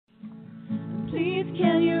Please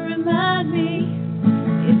can you remind me,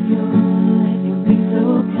 if you'll be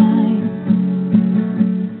so kind,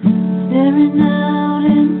 staring out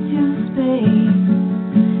into space,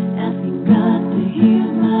 asking God to hear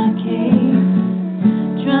my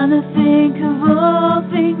case, trying to think of all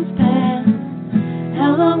things past.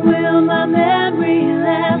 How long will my memory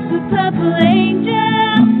last? The purple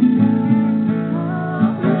angel,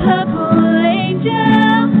 the purple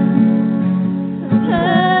angel, the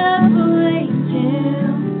purple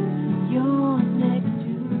angel, you're next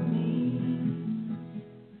to me.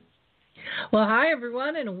 Well, hi,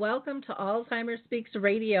 everyone, and welcome to Alzheimer Speaks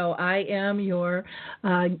Radio. I am your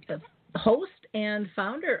host and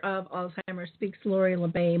founder of Alzheimer Speaks, Lori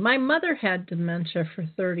LeBay. My mother had dementia for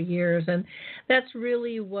 30 years, and that's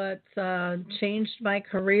really what changed my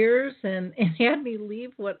careers and had me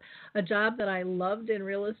leave a job that I loved in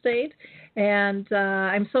real estate. And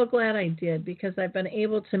I'm so glad I did, because I've been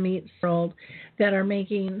able to meet people that are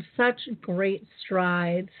making such great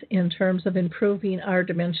strides in terms of improving our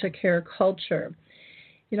dementia care culture.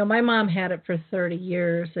 You know, my mom had it for 30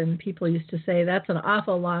 years, and people used to say, that's an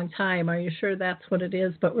awful long time. Are you sure that's what it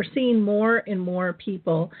is? But we're seeing more and more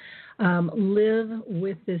people live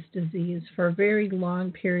with this disease for very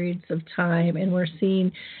long periods of time, and we're seeing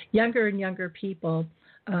younger and younger people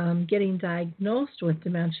getting diagnosed with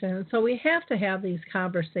dementia. And so we have to have these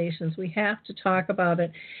conversations. We have to talk about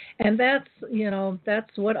it. And that's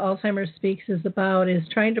what Alzheimer's Speaks is about, is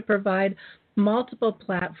trying to provide multiple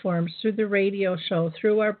platforms through the radio show,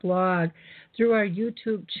 through our blog, through our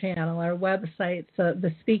YouTube channel, our websites,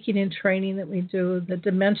 the speaking and training that we do, the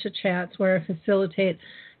dementia chats where I facilitate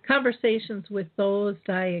conversations with those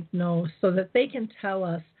diagnosed so that they can tell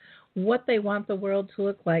us what they want the world to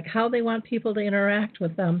look like, how they want people to interact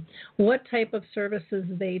with them, what type of services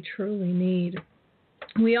they truly need.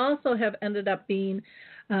 We also have ended up being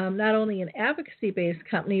not only an advocacy-based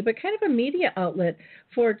company, but kind of a media outlet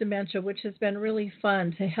for dementia, which has been really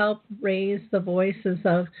fun to help raise the voices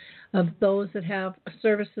of those that have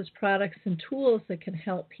services, products, and tools that can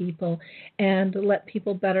help people and let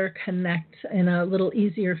people better connect in a little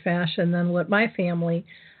easier fashion than what my family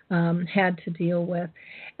had to deal with.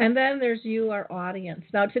 And then there's you, our audience.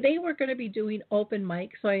 Now, today we're going to be doing open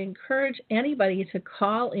mic, so I encourage anybody to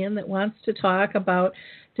call in that wants to talk about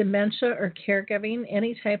dementia or caregiving.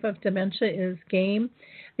 Any type of dementia is game.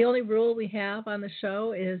 The only rule we have on the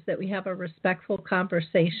show is that we have a respectful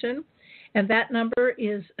conversation, and that number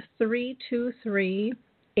is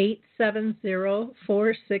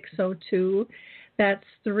 323-870-4602. That's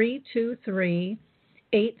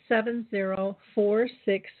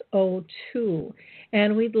 323-870-4602.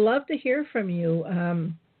 And we'd love to hear from you.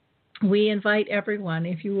 We invite everyone,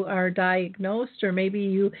 if you are diagnosed or maybe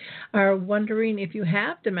you are wondering if you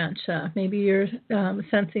have dementia, maybe you're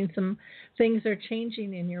sensing some things are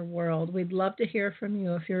changing in your world. We'd love to hear from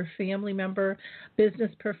you. If you're a family member, business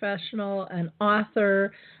professional, an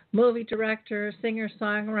author, movie director,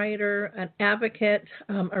 singer-songwriter, an advocate,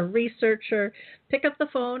 a researcher, pick up the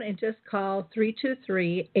phone and just call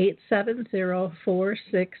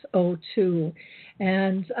 323-870-4602.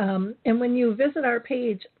 And when you visit our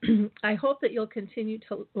page, I hope that you'll continue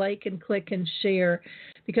to like and click and share,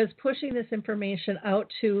 because pushing this information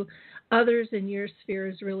out to others in your sphere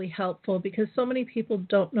is really helpful, because so many people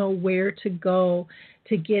don't know where to go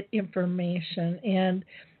to get information. And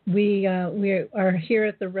we are here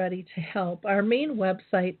at the ready to help. Our main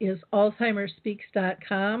website is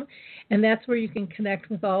alzheimerspeaks.com, and that's where you can connect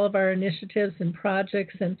with all of our initiatives and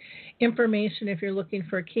projects and information. If you're looking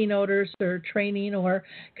for keynoters or training or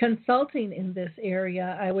consulting in this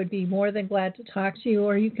area, I would be more than glad to talk to you,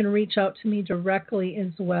 or you can reach out to me directly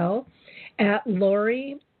as well at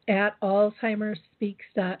Lori at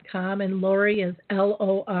alzheimerspeaks.com, and Lori is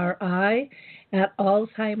Lori at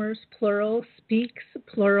Alzheimer's plural speaks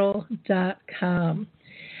plural.com.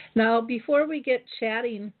 Now, before we get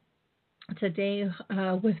chatting today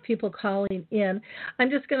with people calling in, I'm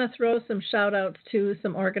just going to throw some shout outs to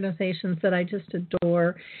some organizations that I just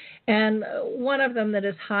adore. And one of them that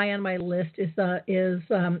is high on my list is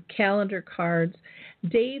Calendar Cards.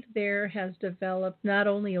 Dave there has developed not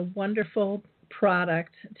only a wonderful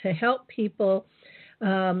product to help people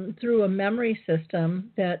through a memory system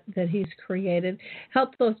that he's created,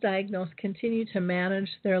 help those diagnosed continue to manage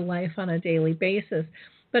their life on a daily basis.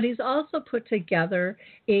 But he's also put together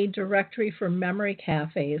a directory for memory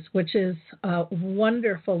cafes, which is a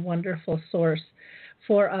wonderful, wonderful source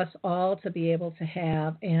for us all to be able to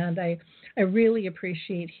have. And I really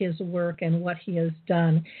appreciate his work and what he has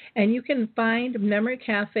done. And you can find memory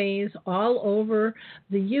cafes all over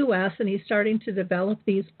the U.S., and he's starting to develop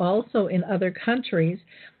these also in other countries.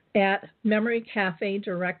 at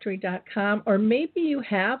memorycafedirectory.com, or maybe you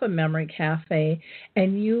have a memory cafe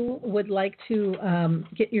and you would like to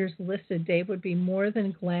get yours listed. Dave would be more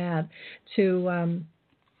than glad to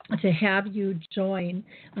have you join,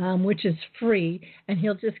 which is free, and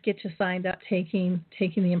he'll just get you signed up taking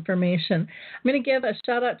the information. I'm going to give a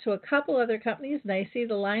shout out to a couple other companies, and I see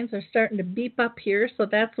the lines are starting to beep up here, so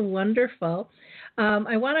that's wonderful.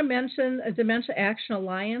 I want to mention a Dementia Action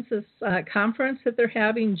Alliance's conference that they're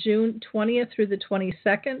having June 20th through the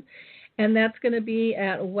 22nd, and that's going to be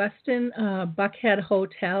at Westin Buckhead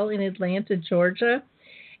Hotel in Atlanta, Georgia.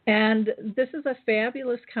 And this is a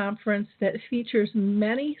fabulous conference that features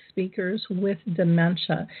many speakers with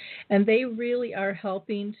dementia, and they really are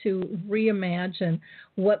helping to reimagine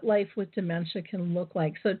what life with dementia can look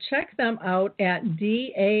like. So check them out at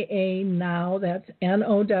DAANOW, that's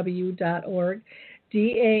NOW.org,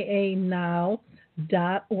 DAANOW.org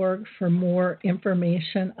for more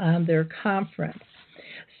information on their conference.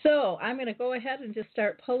 So I'm going to go ahead and just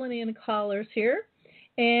start pulling in callers here.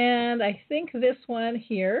 And I think this one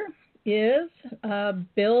here is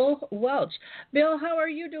Bill Welch. Bill, how are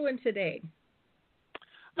you doing today?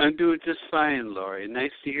 I'm doing just fine, Lori.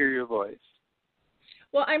 Nice to hear your voice.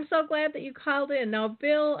 Well, I'm so glad that you called in. Now,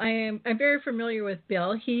 Bill, I'm very familiar with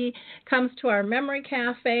Bill. He comes to our Memory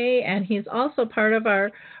Cafe, and he's also part of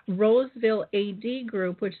our Roseville AD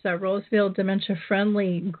group, which is our Roseville Dementia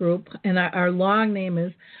Friendly group, and our long name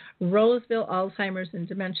is Roseville Alzheimer's and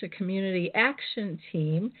Dementia Community Action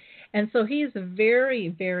Team. And so he's very,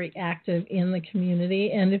 very active in the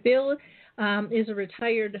community. And Bill is a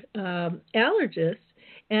retired allergist,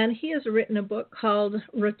 and he has written a book called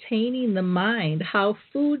Retaining the Mind, How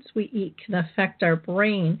Foods We Eat Can Affect Our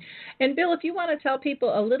Brain. And Bill, if you want to tell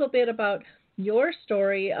people a little bit about your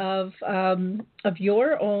story of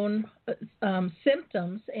your own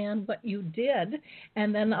symptoms and what you did,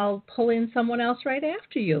 and then I'll pull in someone else right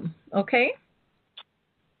after you. Okay?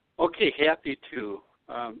 Okay, happy to.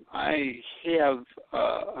 I have,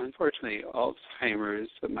 unfortunately, Alzheimer's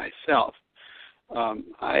myself.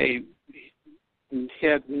 I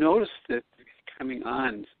had noticed it coming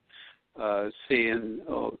on,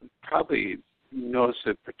 probably noticed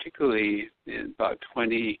it particularly in about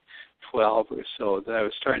 2012 or so, that I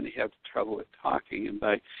was starting to have trouble with talking. And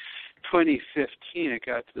by 2015, it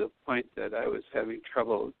got to the point that I was having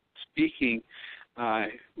trouble speaking.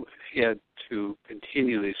 I had to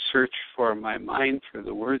continually search for my mind for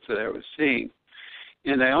the words that I was saying.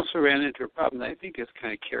 And I also ran into a problem that I think is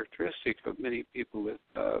kind of characteristic of many people with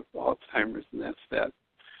Alzheimer's, and that's that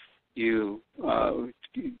you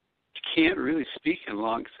can't really speak in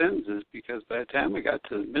long sentences, because by the time I got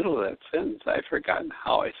to the middle of that sentence, I'd forgotten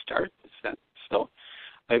how I start the sentence. So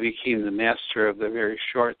I became the master of the very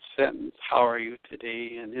short sentence, how are you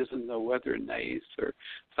today, and isn't the weather nice, or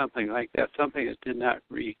something like that, something that did not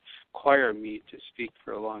require me to speak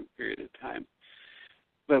for a long period of time.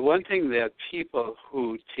 But one thing that people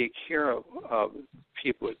who take care of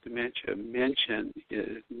people with dementia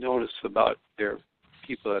notice about their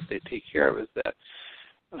people that they take care of is that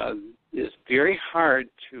it's very hard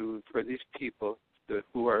for these people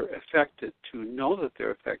who are affected to know that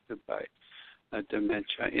they're affected by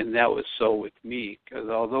dementia, and that was so with me, because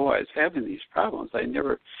although I was having these problems, I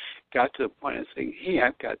never got to the point of saying, hey,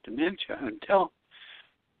 I've got dementia, until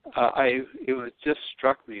it was just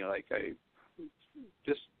struck me like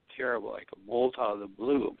just terrible, like a bolt out of the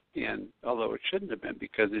blue. And although it shouldn't have been,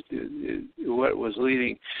 because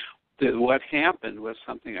what happened was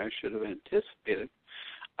something I should have anticipated.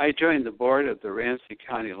 I joined the board of the Ramsey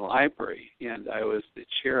County Library, and I was the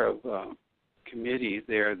chair of committee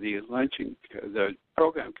there, the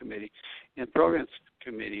program committee. And the programs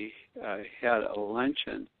committee had a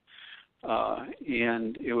luncheon,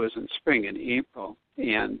 and it was in spring, in April.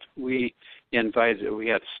 And we had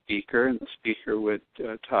a speaker, and the speaker would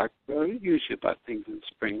talk usually about things in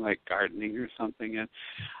spring, like gardening or something. And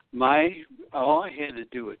all I had to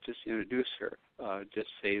do was just introduce her, just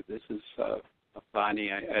say, this is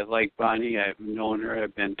Bonnie. I like Bonnie. I've known her.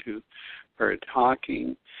 I've been to her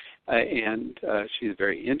talking. And she's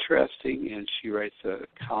very interesting, and she writes a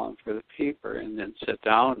column for the paper, and then sit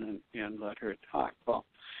down and let her talk. Well,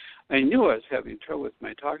 I knew I was having trouble with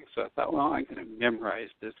my talking, so I thought, well, I'm going to memorize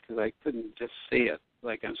this, because I couldn't just say it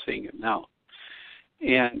like I'm saying it now.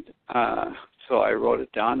 And so I wrote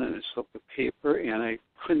it down on a slip of paper, and I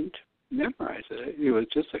couldn't memorize it. It was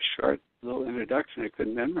just a short little introduction. I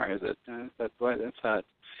couldn't memorize it. And I thought, boy, that's odd.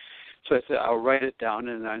 So I said, I'll write it down,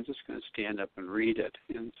 and I'm just going to stand up and read it.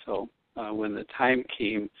 And so when the time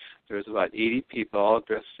came, there was about 80 people, all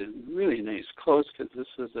dressed in really nice clothes, because this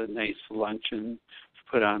was a nice luncheon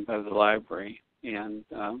put on by the library. And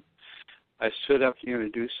I stood up and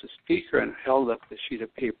introduced the speaker and held up the sheet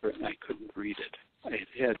of paper, and I couldn't read it. It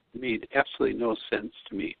had made absolutely no sense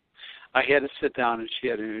to me. I had to sit down, and she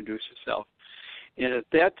had to introduce herself. And at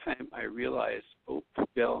that time, I realized, oh,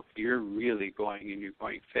 Bill, you're really going, and you're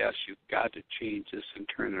going fast. You've got to change this and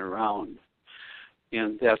turn it around.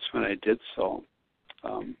 And that's when I did so.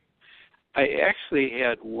 I actually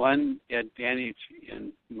had one advantage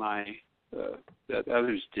in my that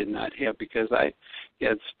others did not have, because I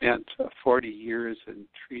had spent 40 years in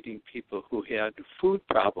treating people who had food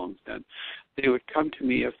problems, and they would come to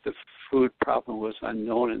me if the food problem was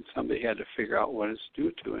unknown and somebody had to figure out what it's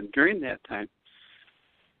due to. And during that time,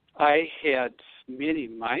 I had many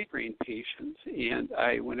migraine patients, and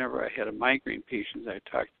whenever I had a migraine patient, I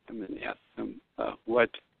talked to them and asked them what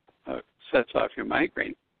sets off your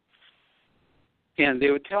migraine. And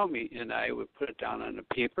they would tell me, and I would put it down on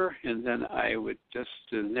a paper, and then I would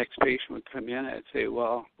the next patient would come in, I'd say,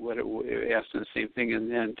 well, ask them the same thing,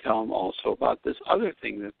 and then tell them also about this other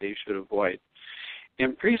thing that they should avoid.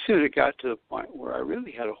 And pretty soon it got to the point where I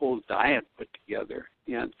really had a whole diet put together,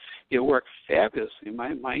 and it worked fabulously.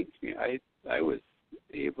 My migraine, I was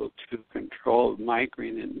able to control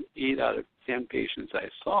migraine in 8 out of 10 patients I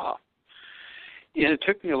saw. And it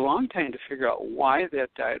took me a long time to figure out why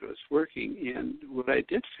that diet was working. And what I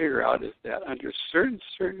did figure out is that under certain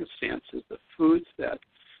circumstances, the foods that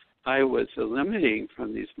I was eliminating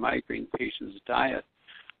from these migraine patients' diet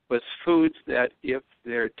was foods that, if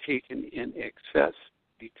they're taken in excess,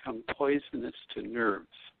 become poisonous to nerves.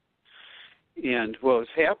 And what was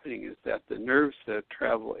happening is that the nerves that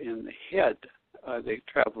travel in the head, they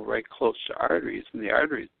travel right close to arteries, and the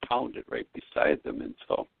arteries pounded right beside them. And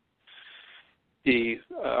so the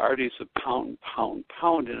arteries would pound,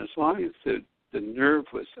 and as long as the nerve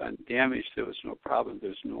was undamaged, there was no problem.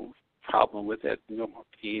 There's no problem with that, no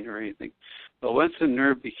pain or anything. But once the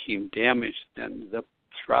nerve became damaged, then the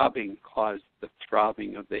throbbing caused the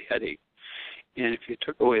throbbing of the headache. And if you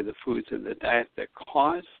took away the foods in the diet that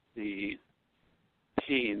caused the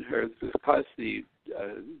pain or caused the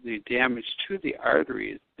damage to the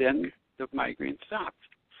arteries, then the migraine stopped.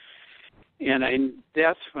 And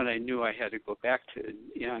that's when I knew I had to go back to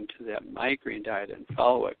that migraine diet and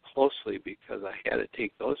follow it closely, because I had to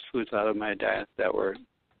take those foods out of my diet that were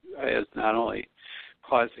as not only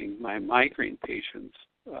causing my migraine patients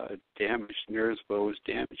damaged nerves, but was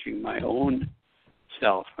damaging my own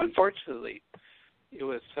self. Unfortunately, it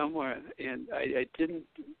was somewhere, and I didn't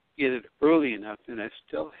get it early enough, and I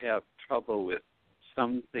still have trouble with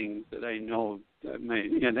some things that I know.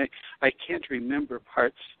 I can't remember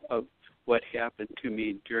parts of what happened to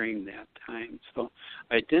me during that time. So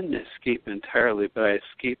I didn't escape entirely, but I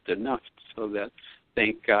escaped enough so that,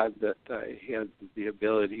 thank God, that I had the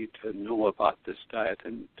ability to know about this diet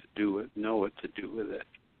and know what to do with it.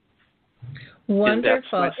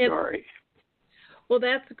 Wonderful. And that's my story. Well,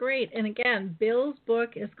 that's great. And again, Bill's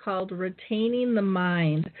book is called Retaining the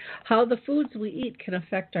Mind, How the Foods We Eat Can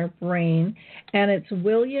Affect Our Brain. And it's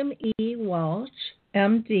William E. Walsh,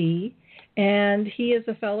 MD, and he is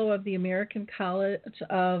a fellow of the American College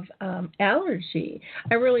of Allergy.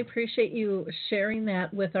 I really appreciate you sharing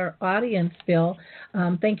that with our audience, Bill.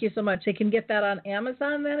 Thank you so much. They can get that on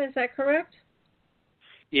Amazon then, is that correct?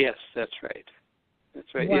 Yes, that's right. That's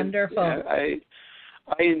right. Wonderful. And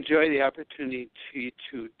I enjoy the opportunity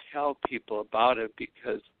to tell people about it,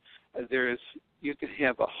 because you can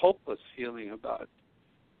have a hopeless feeling about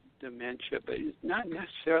dementia, but it's not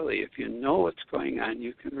necessarily. If you know what's going on,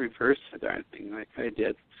 you can reverse the darn thing like I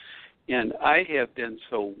did. And I have been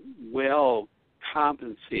so well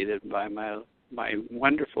compensated by my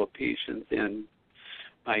wonderful patients and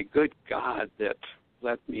my good God that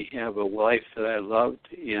let me have a life that I loved.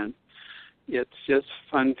 And it's just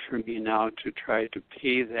fun for me now to try to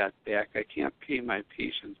pay that back. I can't pay my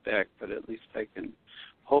patients back, but at least I can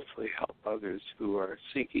hopefully help others who are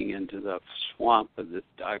sinking into the swamp of this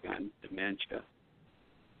doggone dementia.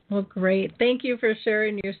 Well, great. Thank you for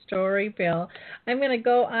sharing your story, Bill. I'm going to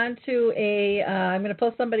go on to I'm going to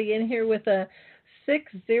pull somebody in here with a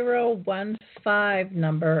 6015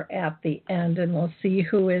 number at the end, and we'll see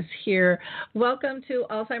who is here. Welcome to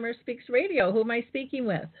Alzheimer Speaks Radio. Who am I speaking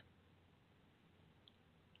with?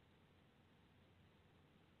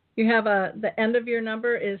 You have the end of your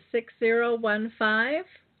number is 6015.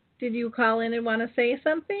 Did you call in and want to say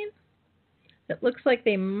something? It looks like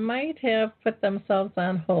they might have put themselves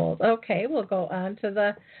on hold. Okay, we'll go on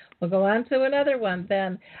to another one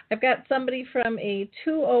then. I've got somebody from a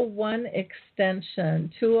 201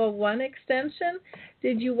 extension. 201 extension.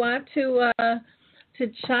 Did you want to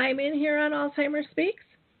chime in here on Alzheimer Speaks?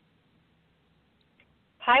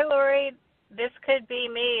 Hi, Lori. this could be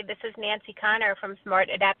me. This is Nancy Connor from Smart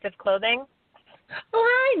Adaptive Clothing. Oh,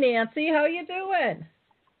 hi, Nancy. How you doing?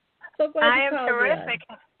 So glad you called in. I am terrific.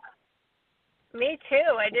 Me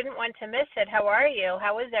too. I didn't want to miss it. How are you?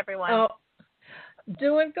 How is everyone? Oh,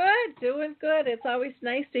 doing good. It's always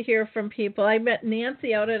nice to hear from people. I met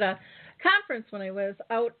Nancy out at a conference when I was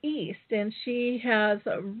out east, and she has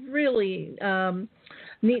a really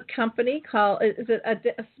neat company called, is it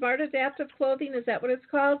a Smart Adaptive Clothing? Is that what it's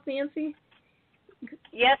called, Nancy?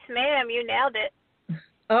 Yes, ma'am. You nailed it.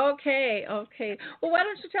 Okay. Well, why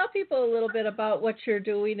don't you tell people a little bit about what you're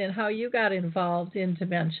doing and how you got involved in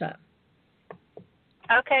dementia?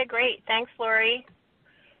 Okay, great. Thanks, Lori.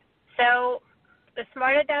 So the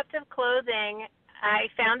Smart Adaptive Clothing, I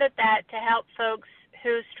founded that to help folks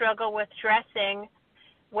who struggle with dressing,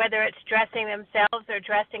 whether it's dressing themselves or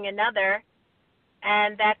dressing another,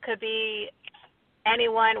 and that could be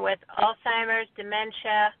anyone with Alzheimer's,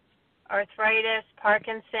 dementia, arthritis,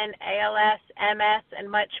 Parkinson, ALS, MS,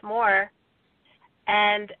 and much more.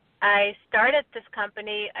 And I started this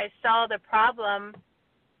company. I saw the problem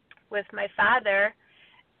with my father,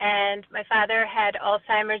 and my father had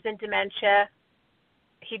Alzheimer's and dementia.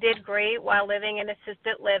 He did great while living in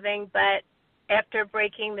assisted living, but after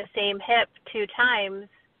breaking the same hip 2 times,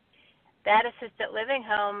 that assisted living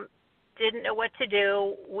home didn't know what to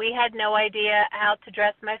do. We had no idea how to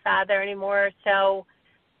dress my father anymore, so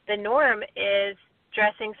the norm is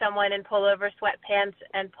dressing someone in pullover sweatpants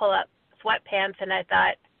and pull-up sweatpants, and I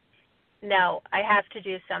thought, no, I have to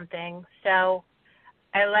do something. So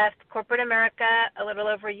I left corporate America a little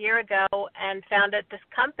over a year ago and founded this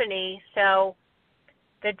company. So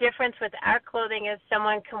the difference with our clothing is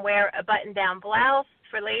someone can wear a button-down blouse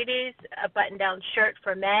for ladies, a button-down shirt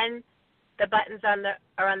for men. The buttons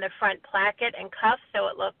are on the front placket and cuffs, so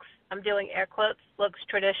it looks, I'm doing air quotes, looks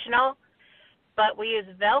traditional. But we use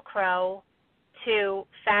Velcro to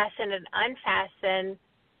fasten and unfasten,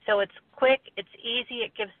 so it's quick, it's easy,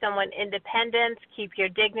 it gives someone independence, keep your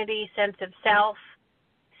dignity, sense of self,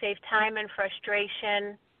 save time and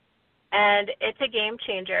frustration, and it's a game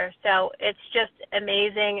changer. So it's just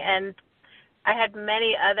amazing, and I had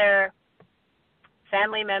many other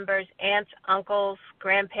family members, aunts, uncles,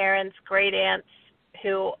 grandparents, great aunts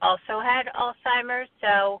who also had Alzheimer's.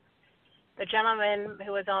 So the gentleman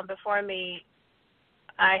who was on before me,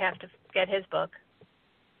 I have to get his book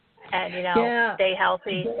and, stay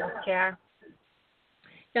healthy, self-care.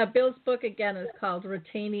 Yeah, Bill's book, again, is called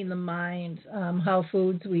Retaining the Mind, How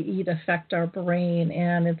Foods We Eat Affect Our Brain,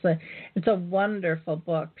 and it's a wonderful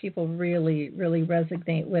book. People really, really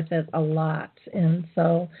resonate with it a lot, and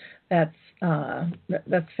so that's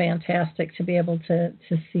fantastic to be able to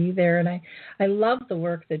see there. And I love the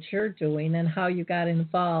work that you're doing and how you got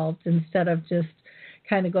involved instead of just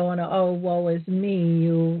kind of going, oh, woe is me.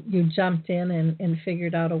 You jumped in and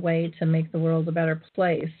figured out a way to make the world a better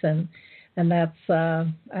place. And that's, I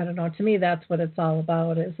don't know, to me, that's what it's all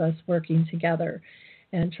about, is us working together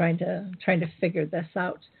and trying to figure this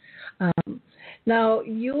out. Now,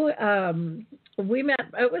 we met,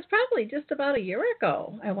 it was probably just about a year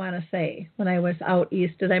ago, I want to say, when I was out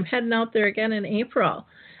east, and I'm heading out there again in April.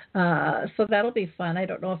 So that'll be fun. I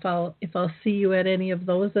don't know if I'll see you at any of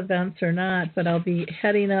those events or not, but I'll be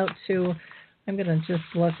heading out to, I'm going to just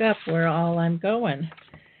look up where all I'm going.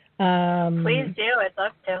 Please do. I'd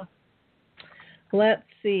love to. Let's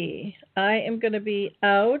see. I am going to be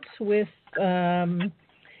out with, where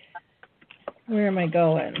am I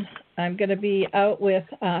going? I'm going to be out with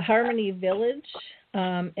Harmony Village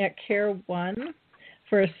at Care One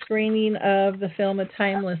for a screening of the film A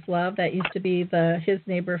Timeless Love. That used to be the His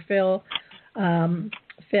Neighbor Phil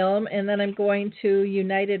film. And then I'm going to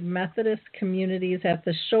United Methodist Communities at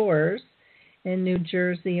the Shores in New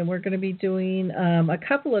Jersey, and we're going to be doing a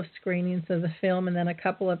couple of screenings of the film and then a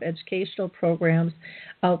couple of educational programs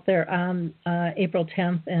out there on April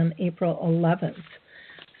 10th and April 11th.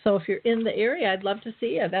 So if you're in the area, I'd love to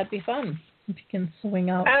see you. That'd be fun if you can swing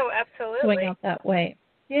out. Oh, absolutely. Swing out that way.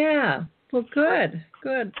 Yeah. Well, good.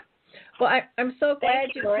 Well, I'm so glad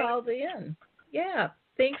you called in. Yeah.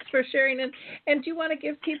 Thanks for sharing. And do you want to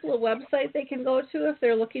give people a website they can go to if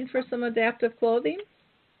they're looking for some adaptive clothing?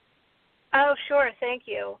 Oh, sure. Thank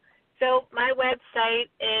you. So my website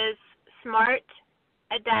is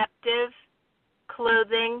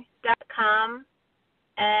smartadaptiveclothing.com.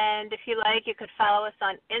 And if you like, you could follow us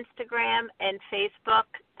on Instagram and Facebook,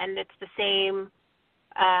 and it's the same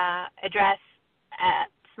address at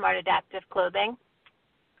Smart Adaptive Clothing.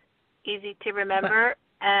 Easy to remember.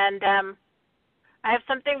 And I have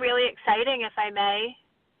something really exciting, if I may.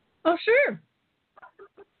 Oh, sure.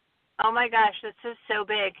 Oh, my gosh, this is so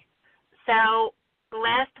big. So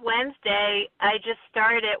last Wednesday, I just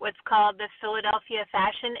started what's called the Philadelphia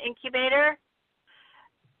Fashion Incubator.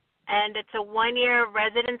 And it's a 1-year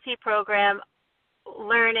residency program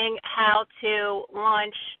learning how to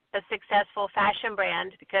launch a successful fashion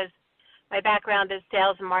brand, because my background is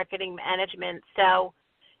sales and marketing management. So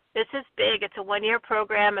this is big. It's a 1-year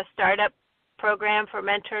program, a startup program for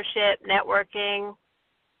mentorship, networking,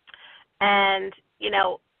 and,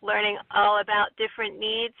 learning all about different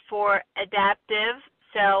needs for adaptive.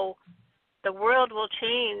 So the world will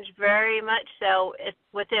change very much so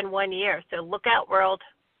within 1 year. So look out, world.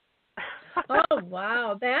 Oh,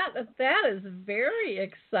 wow. That is very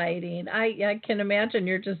exciting. I can imagine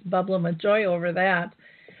you're just bubbling with joy over that.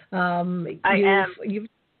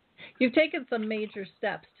 You've taken some major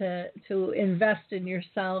steps to invest in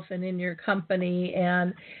yourself and in your company,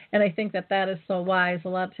 and I think that is so wise. A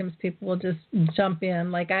lot of times people will just jump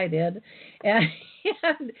in like I did and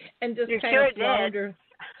just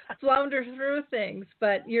flounder through things,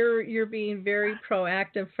 but you're being very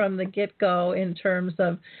proactive from the get-go in terms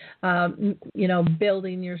of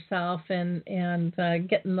building yourself and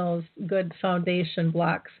getting those good foundation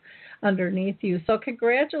blocks underneath you. So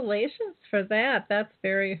congratulations for that. That's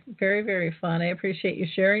very, very, very fun. I appreciate you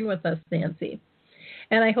sharing with us, Nancy.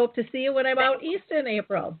 And I hope to see you when I'm out east in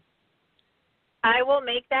April. I will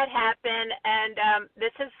make that happen. And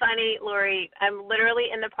this is funny, Lori. I'm literally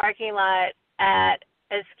in the parking lot at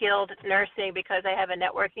a skilled nursing because I have a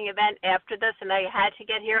networking event after this, and I had to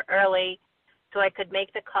get here early so I could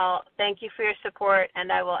make the call. Thank you for your support,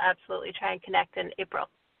 and I will absolutely try and connect in April.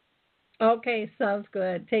 Okay, sounds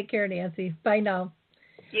good. Take care, Nancy. Bye now.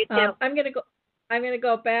 You too. I'm gonna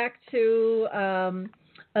go back to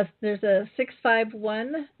there's a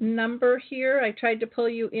 651 number here. I tried to pull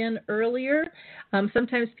you in earlier.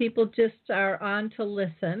 Sometimes people just are on to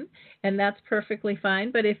listen, and that's perfectly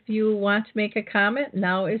fine. But if you want to make a comment,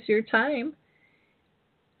 now is your time.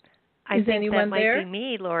 I think that might be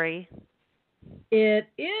me, Lori. It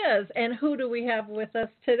is. And who do we have with us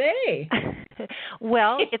today?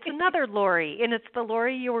 Well, it's another Lori, and it's the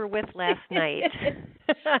Lori you were with last night.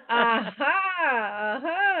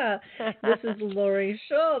 Aha. This is Lori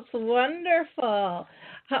Schultz. Wonderful.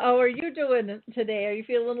 How are you doing today? Are you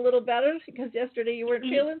feeling a little better? Because yesterday you weren't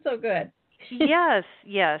feeling so good. Yes,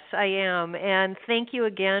 I am. And thank you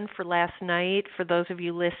again for last night. For those of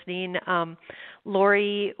you listening,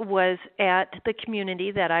 Lori was at the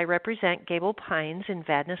community that I represent, Gable Pines in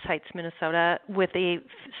Vadnais Heights, Minnesota, with a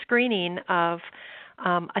screening of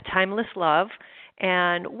A Timeless Love.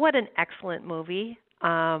 And what an excellent movie.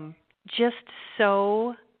 Just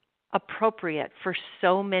so appropriate for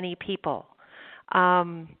so many people.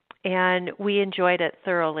 And we enjoyed it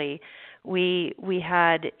thoroughly. We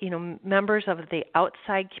had, members of the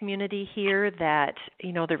outside community here that,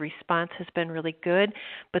 the response has been really good.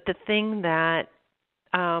 But the thing that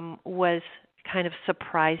was kind of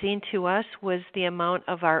surprising to us was the amount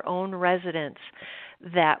of our own residents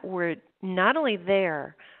that were not only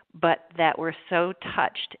there, but that were so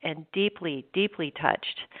touched and deeply, deeply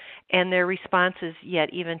touched. And their responses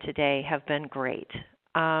yet even today have been great.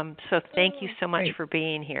 So thank you so much for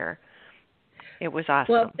being here. It was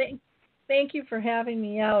awesome. Well, thank you for having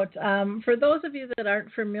me out. For those of you that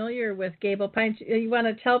aren't familiar with Gable Pines, you want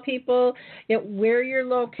to tell people where you're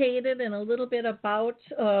located and a little bit about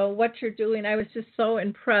what you're doing. I was just so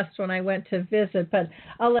impressed when I went to visit, but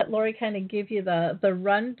I'll let Lori kind of give you the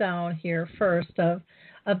rundown here first of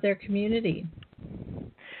their community.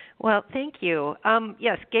 Well, thank you.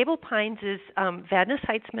 Yes, Gable Pines is Vadnais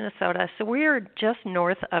Heights, Minnesota, so we are just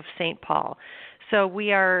north of St. Paul. So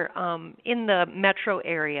we are in the metro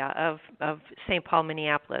area of St. Paul,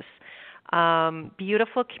 Minneapolis.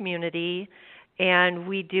 Beautiful community, and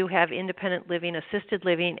we do have independent living, assisted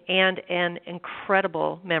living, and an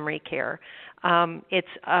incredible memory care. It's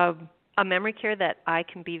a memory care that I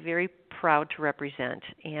can be very proud to represent,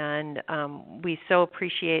 and we so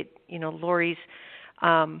appreciate, Lori's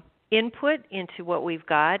input into what we've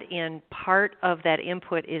got, and part of that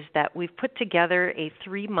input is that we've put together a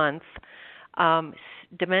 3-month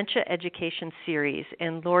dementia education series,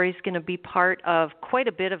 and Lori's going to be part of quite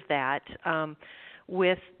a bit of that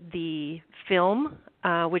with the film,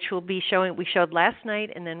 which we'll be showing. We showed last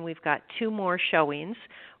night, and then we've got 2 more showings,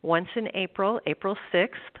 once in April 6th,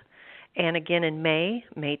 and again in May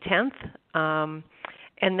 10th.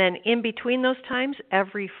 And then in between those times,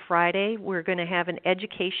 every Friday, we're going to have an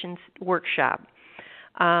education workshop.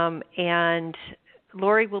 And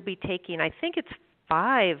Lori will be taking, I think it's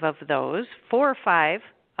 4 or 5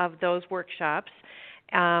 of those workshops,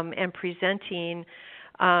 and presenting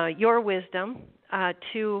your wisdom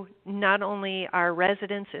to not only our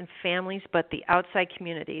residents and families, but the outside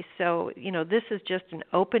community. So, this is just an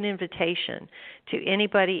open invitation to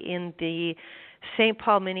anybody in the St.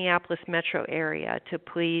 Paul, Minneapolis metro area to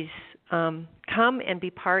please come and be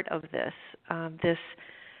part of this. This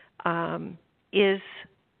is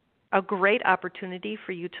a great opportunity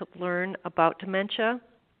for you to learn about dementia,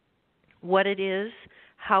 what it is,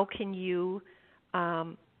 how can you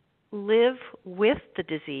live with the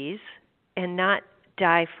disease and not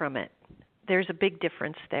die from it. There's a big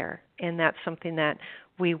difference there, and that's something that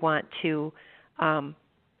we want to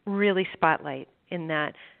really spotlight, in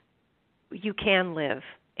that you can live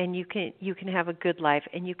and you can have a good life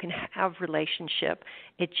and you can have relationship.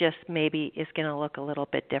 It just maybe is going to look a little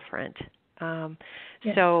bit different.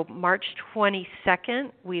 So March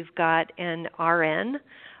 22nd, we've got an RN,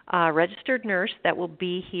 registered nurse, that will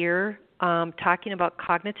be here talking about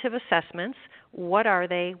cognitive assessments. What are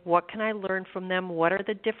they? What can I learn from them? What are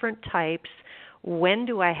the different types? When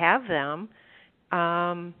do I have them?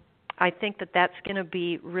 I think that that's going to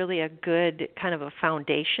be really a good kind of a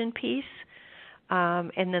foundation piece.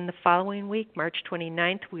 And then the following week, March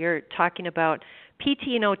 29th, we are talking about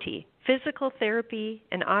PT and OT, physical therapy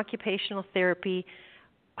and occupational therapy.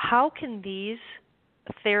 How can these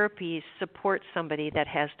therapies support somebody that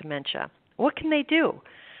has dementia? What can they do?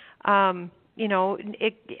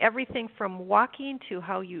 Everything from walking to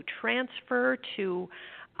how you transfer to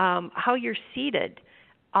how you're seated.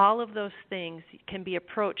 All of those things can be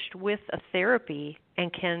approached with a therapy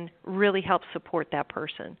and can really help support that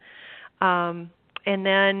person. And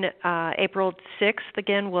then April 6th,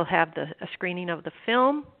 again, we'll have a screening of the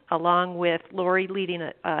film, along with Lori leading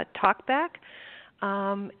a talk back.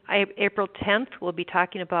 April 10th, we'll be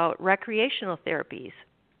talking about recreational therapies,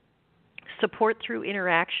 support through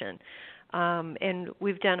interaction. And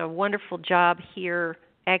we've done a wonderful job here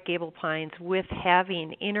at Gable Pines with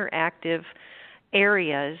having interactive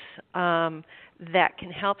areas that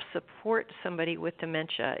can help support somebody with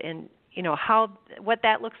dementia. And what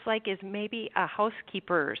that looks like is maybe a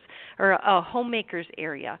housekeeper's or a homemaker's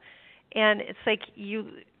area. And it's like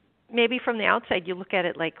maybe from the outside you look at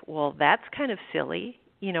it like, well, that's kind of silly,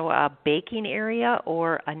 a baking area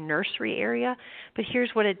or a nursery area. But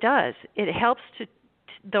here's what it does. It helps to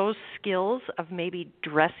those skills of maybe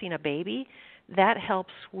dressing a baby. That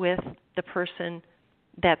helps with the person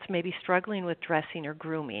that's maybe struggling with dressing or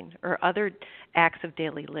grooming or other acts of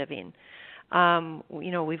daily living.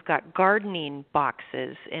 We've got gardening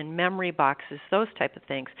boxes and memory boxes, those type of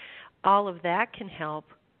things. All of that can help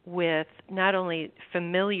with not only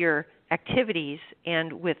familiar activities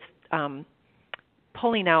and with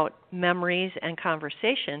pulling out memories and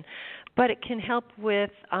conversation, but it can help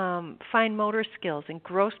with fine motor skills and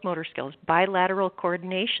gross motor skills, bilateral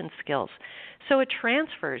coordination skills. So it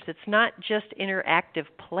transfers. It's not just interactive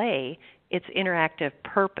play, it's interactive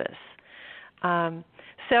purpose.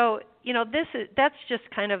 That's just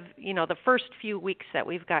kind of, the first few weeks that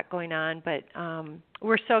we've got going on, but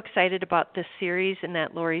we're so excited about this series and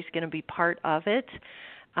that Lori's going to be part of it.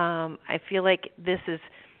 I feel like this is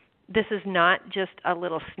not just a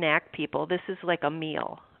little snack, people. This is like a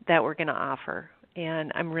meal that we're going to offer,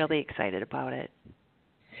 and I'm really excited about it.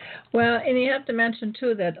 Well, and you have to mention,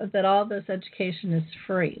 too, that all this education is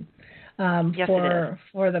free Yes, it is.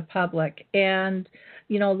 For the public. And,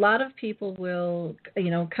 a lot of people will,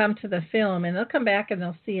 come to the film, and they'll come back and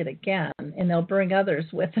they'll see it again, and they'll bring others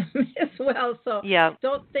with them as well. So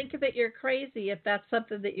Don't think that you're crazy if that's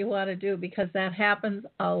something that you want to do, because that happens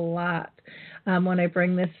a lot when I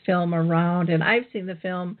bring this film around. And I've seen the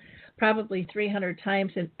film probably 300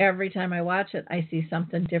 times, and every time I watch it, I see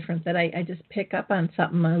something different, that I just pick up on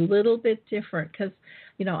something a little bit different, because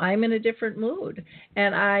I'm in a different mood,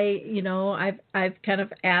 and I've kind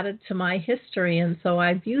of added to my history, and so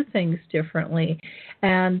I view things differently,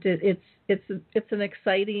 and it's an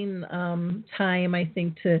exciting time, I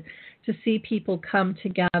think, to see people come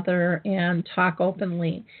together and talk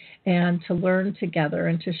openly, and to learn together,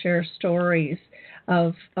 and to share stories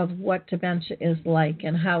of what dementia is like,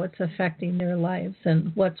 and how it's affecting their lives,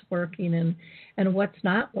 and what's working and what's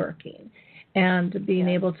not working, and being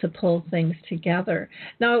able to pull things together.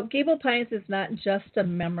 Now, Gable Pines is not just a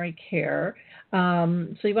memory care.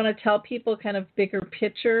 So you want to tell people kind of bigger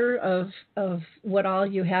picture of what all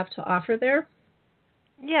you have to offer there?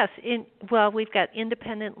 Yes. We've got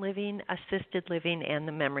independent living, assisted living, and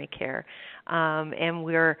the memory care. And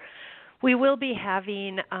we will be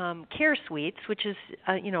having care suites, which is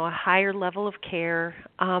a higher level of care,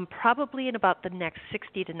 probably in about the next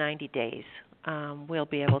 60 to 90 days. We'll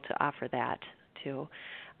be able to offer that too.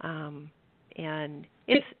 And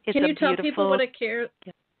it's Can a you tell beautiful, people what a care?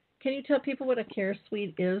 Can you tell people what a care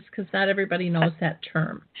suite is? Because not everybody knows that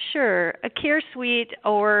term. Sure. A care suite,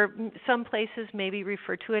 or some places maybe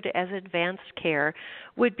refer to it as advanced care,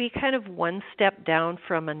 would be kind of one step down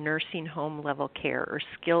from a nursing home level care or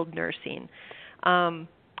skilled nursing.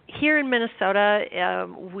 Here in Minnesota,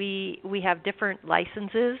 we have different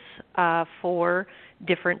licenses for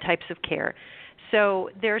different types of care. So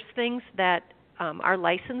there's things that our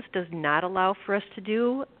license does not allow for us to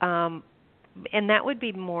do, and that would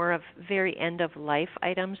be more of very end-of-life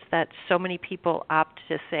items that so many people opt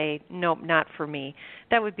to say, nope, not for me.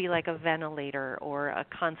 That would be like a ventilator or a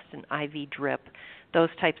constant IV drip, those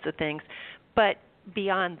types of things. But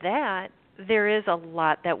beyond that, there is a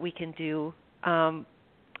lot that we can do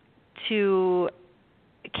to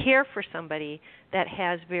care for somebody that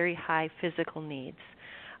has very high physical needs.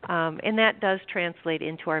 And that does translate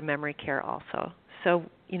into our memory care also. So,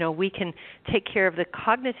 we can take care of the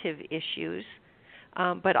cognitive issues,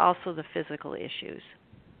 but also the physical issues.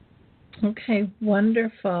 Okay,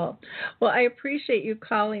 wonderful. Well, I appreciate you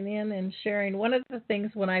calling in and sharing. One of the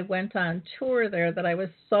things when I went on tour there that I was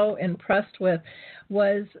so impressed with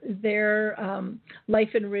was their life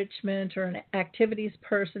enrichment or an activities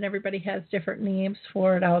person. Everybody has different names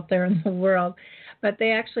for it out there in the world, but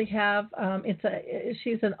they actually have.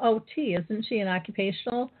 She's an OT, isn't she? An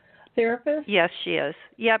occupational therapist? Yes, she is.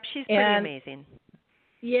 Yep, she's pretty amazing.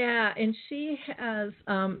 Yeah, and she has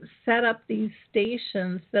set up these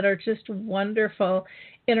stations that are just wonderful,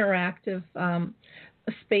 interactive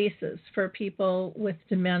spaces for people with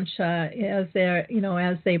dementia as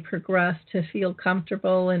they progress to feel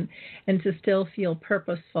comfortable and to still feel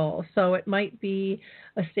purposeful. So it might be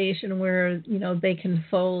a station where they can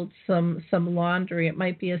fold some laundry. It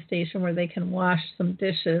might be a station where they can wash some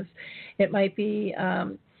dishes. It might be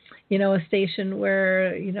a station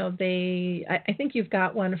where, I think you've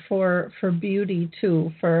got one for beauty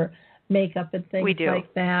too, for makeup and things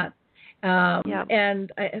like that.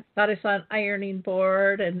 And I thought I saw an ironing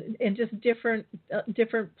board and just different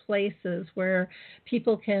places where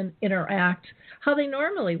people can interact how they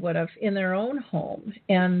normally would have in their own home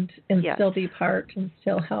and still be part and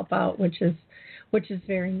still help out, which is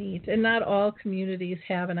very neat. And not all communities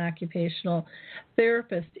have an occupational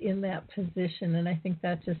therapist in that position, and I think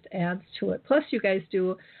that just adds to it. Plus, you guys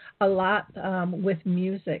do a lot with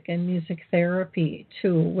music and music therapy,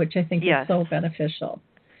 too, which I think is so beneficial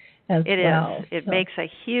as well. It is. It makes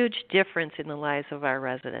a huge difference in the lives of our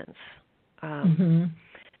residents.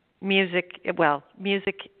 Music,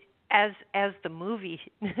 as the movie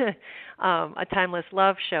A Timeless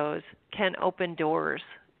Love shows, can open doors.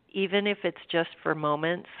 Even if it's just for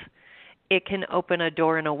moments, it can open a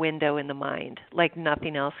door and a window in the mind like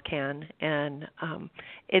nothing else can. And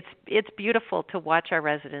it's beautiful to watch our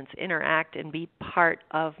residents interact and be part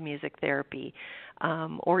of music therapy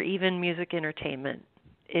or even music entertainment.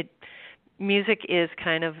 Music is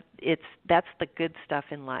that's the good stuff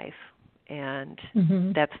in life, and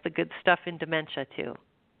that's the good stuff in dementia too.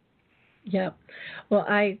 Yep. Well,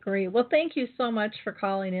 I agree. Well, thank you so much for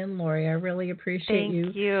calling in, Lori. I really appreciate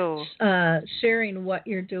you sharing what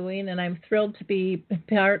you're doing, and I'm thrilled to be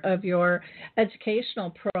part of your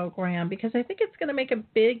educational program because I think it's going to make a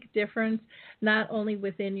big difference not only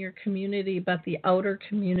within your community but the outer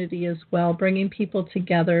community as well, bringing people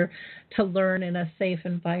together to learn in a safe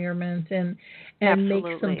environment and make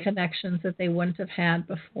some connections that they wouldn't have had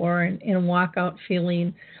before and walk out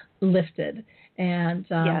feeling lifted and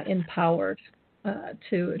empowered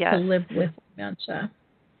to live with dementia.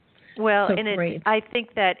 Well, so I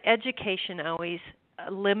think that education always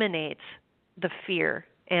eliminates the fear,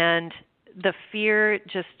 and the fear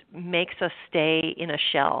just makes us stay in a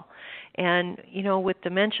shell. And, with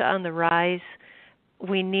dementia on the rise,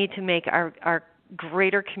 we need to make our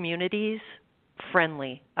greater communities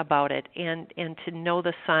friendly about it and to know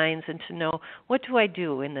the signs and to know what do I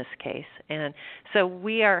do in this case. And so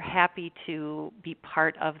we are happy to be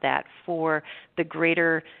part of that for the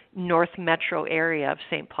greater North Metro area of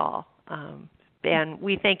St. Paul. And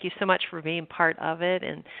we thank you so much for being part of it,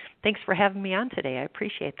 and thanks for having me on today. I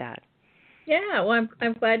appreciate that. Yeah, well,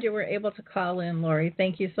 I'm glad you were able to call in, Lori.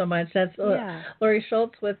 Thank you so much. That's Lori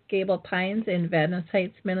Schultz with Gable Pines in Venice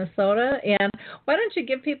Heights, Minnesota. And why don't you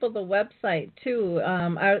give people the website, too?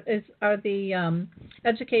 Are the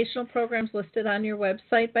educational programs listed on your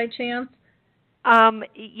website by chance?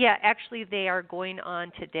 Yeah, actually, they are going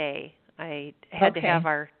on today. I had to have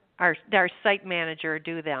our site manager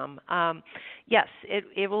do them. Yes,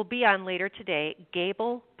 it will be on later today,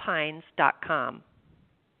 gablepines.com.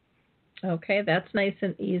 Okay, that's nice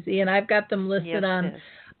and easy. And I've got them listed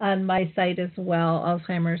on my site as well,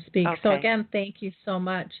 Alzheimer Speaks. Okay. So, again, thank you so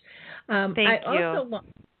much. Thank you.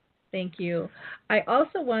 Thank you. I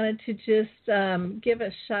also wanted to just give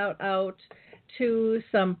a shout out to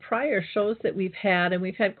some prior shows that we've had, and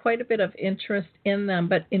we've had quite a bit of interest in them.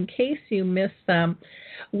 But in case you missed them,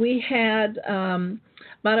 we had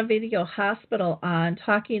Montevideo Hospital on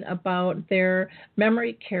talking about their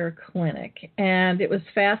memory care clinic, and it was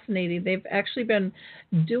fascinating. They've actually been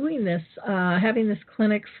doing this, having this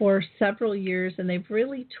clinic for several years, and they've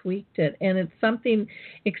really tweaked it. And it's something,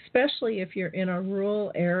 especially if you're in a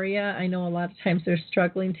rural area, I know a lot of times they're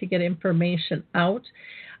struggling to get information out.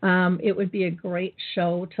 It would be a great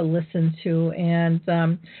show to listen to, and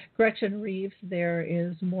Gretchen Reeves there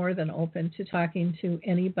is more than open to talking to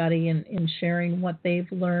anybody and sharing what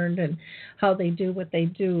they've learned and how they do what they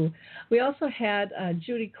do. We also had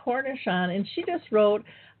Judy Cornish on, and she just wrote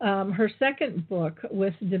her second book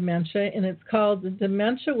with dementia, and it's called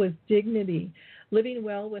Dementia with Dignity: Living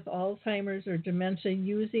Well with Alzheimer's or Dementia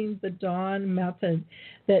Using the Dawn Method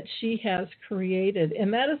that she has created.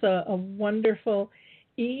 And that is a wonderful,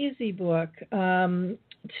 easy book to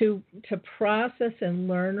process and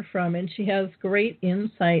learn from, and she has great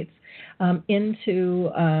insights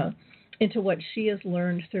into what she has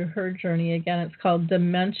learned through her journey. Again, it's called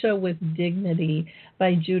Dementia with Dignity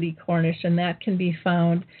by Judy Cornish, and that can be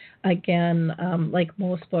found, again, like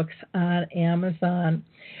most books, on Amazon.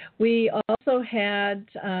 We also had,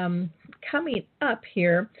 coming up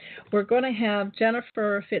here, we're going to have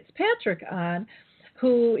Jennifer Fitzpatrick on,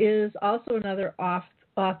 who is also another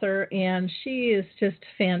author, and she is just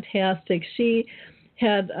fantastic. She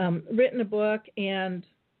had written a book, and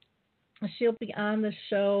she'll be on the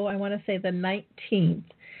show, I want to say the 19th.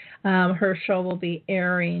 Her show will be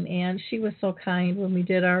airing, and she was so kind when we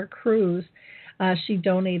did our cruise. She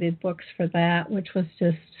donated books for that, which was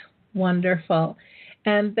just wonderful.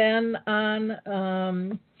 And then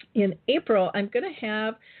in April, I'm going to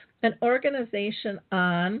have an organization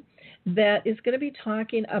on that is going to be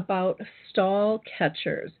talking about stall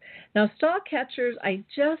catchers. Now, stall catchers I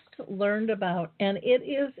just learned about, and it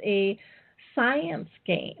is a science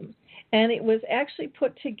game. And it was actually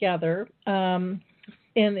put together and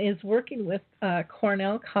is working with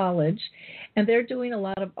Cornell College, and they're doing a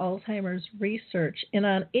lot of Alzheimer's research. And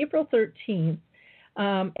on April 13th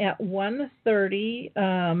at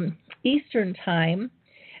 1:30 Eastern Time,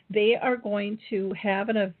 they are going to have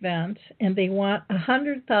an event, and they want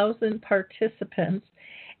 100,000 participants,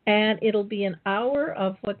 and it'll be an hour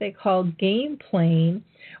of what they call game playing,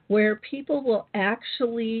 where people will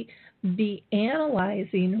actually be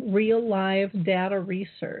analyzing real live data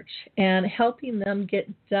research and helping them get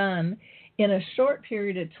done in a short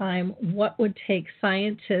period of time what would take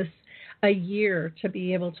scientists a year to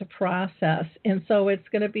be able to process. And so it's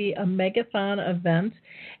going to be a megathon event,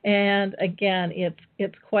 and again,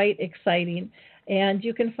 it's quite exciting. And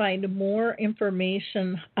you can find more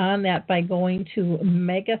information on that by going to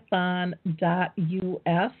megathon.us.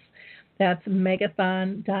 That's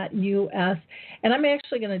megathon.us. And I'm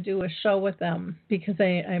actually going to do a show with them because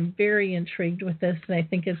I'm very intrigued with this, and I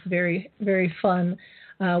think it's very, very fun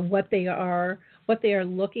what they are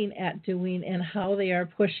looking at doing and how they are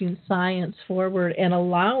pushing science forward and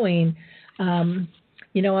allowing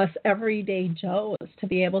us everyday Joes to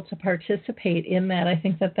be able to participate in that. I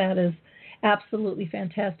think that is absolutely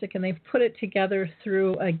fantastic, and they've put it together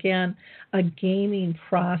through, again, a gaming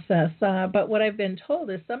process. But what I've been told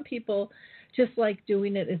is some people just like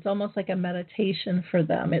doing it. It's almost like a meditation for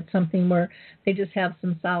them. It's something where they just have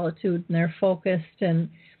some solitude and they're focused, and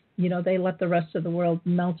they let the rest of the world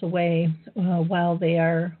melt away while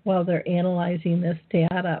they're analyzing this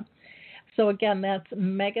data. So again, that's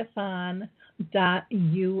megathon.us.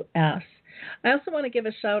 I also want to give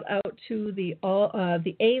a shout out to the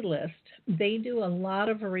A-List. They do a lot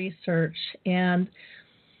of research, and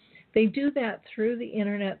they do that through the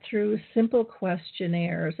internet, through simple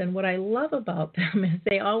questionnaires. And what I love about them is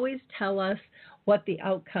they always tell us what the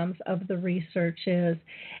outcomes of the research is.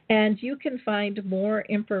 And you can find more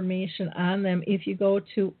information on them if you go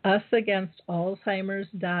to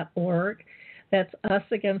usagainstalzheimers.org. That's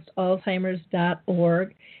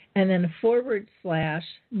usagainstalzheimers.org, and then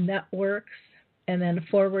 /networks, and then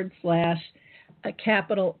 /A-list.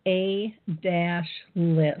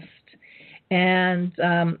 And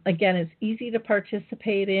again, it's easy to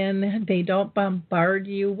participate in. They don't bombard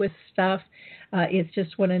you with stuff. It's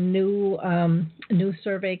just when a new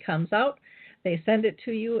survey comes out, they send it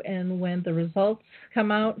to you, and when the results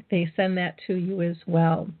come out, they send that to you as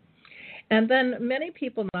well. And then many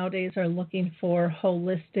people nowadays are looking for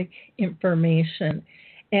holistic information.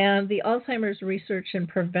 And the Alzheimer's Research and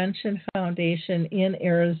Prevention Foundation in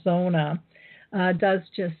Arizona does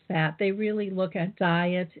just that. They really look at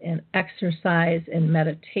diet and exercise and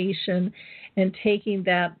meditation and taking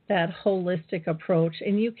that holistic approach.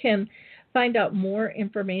 And you can find out more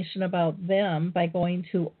information about them by going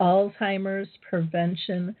to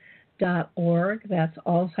alzheimersprevention.org. That's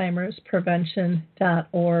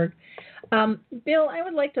alzheimersprevention.org. Bill, I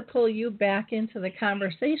would like to pull you back into the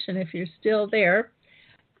conversation if you're still there.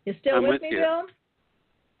 You still with me, you. Bill?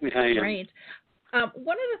 Yeah, I am. Great. One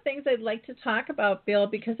of the things I'd like to talk about, Bill,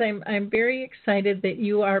 because I'm very excited that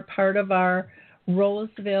you are part of our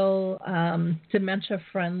Roseville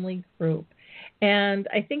dementia-friendly group. And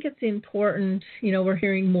I think it's important, we're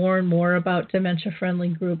hearing more and more about dementia-friendly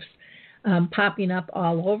groups popping up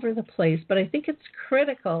all over the place. But I think it's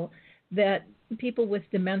critical that people with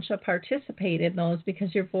dementia participate in those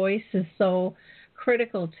because your voice is so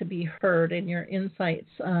critical to be heard, and your insights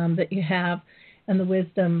that you have and the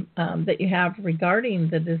wisdom that you have regarding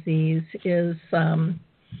the disease is,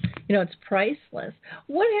 it's priceless.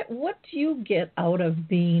 What do you get out of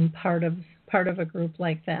being part of a group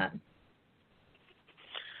like that?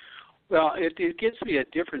 Well, it gives me a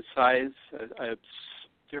different size,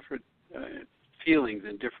 different feelings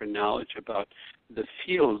and different knowledge about the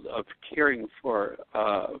field of caring for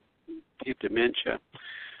deep dementia.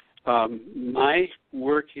 My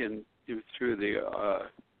work through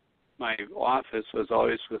my office was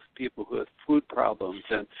always with people who have food problems,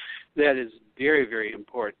 and that is very, very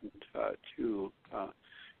important to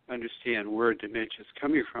understand where dementia is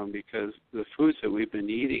coming from, because the foods that we've been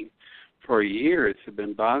eating for years have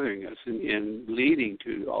been bothering us and leading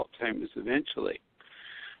to Alzheimer's eventually.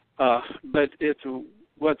 But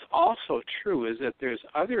what's also true is that there's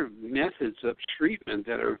other methods of treatment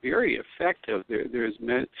that are very effective.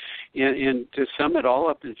 And to sum it all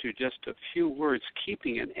up into just a few words,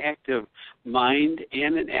 keeping an active mind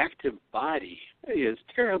and an active body is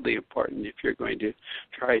terribly important if you're going to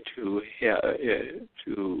try to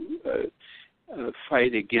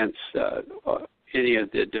fight against any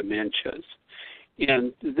of the dementias.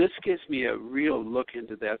 And this gives me a real look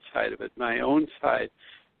into that side of it. My own side,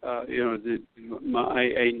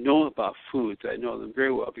 I know about foods. I know them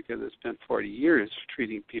very well because I spent 40 years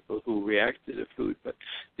treating people who reacted to food. But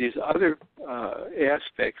these other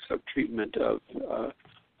aspects of treatment of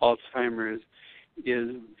Alzheimer's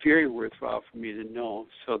is very worthwhile for me to know,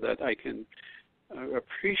 so that I can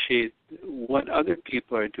appreciate what other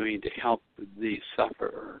people are doing to help the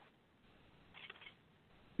sufferer.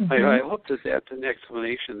 Mm-hmm. I hope that that's an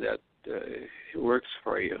explanation that works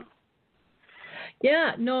for you.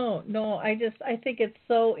 Yeah, no. I think it's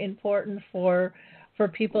so important for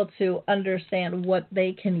people to understand what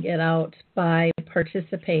they can get out by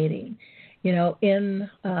participating, in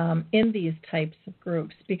these types of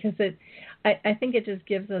groups, because I think it just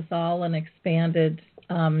gives us all an expanded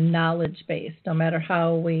knowledge base. No matter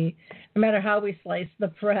how we slice the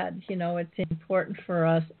bread, it's important for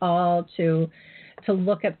us all to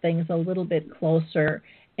look at things a little bit closer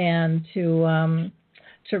and to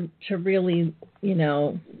really,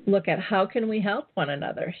 look at how can we help one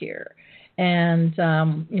another here, and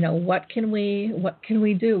what can we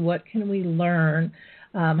do, what can we learn,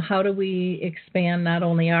 how do we expand not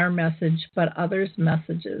only our message but others'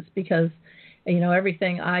 messages, because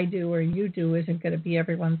everything I do or you do isn't going to be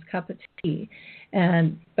everyone's cup of tea,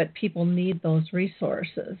 but people need those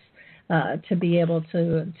resources to be able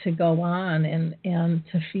to go on and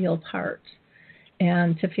to feel part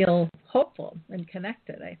and to feel hopeful and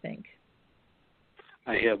connected, I think.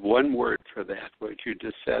 I have one word for that, what you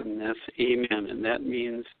just said, and that's amen, and that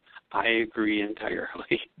means I agree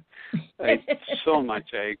entirely. So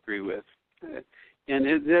much I agree with. And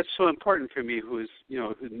that's so important for me, whose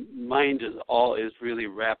mind is really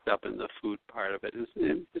wrapped up in the food part of it,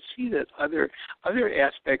 and to see that other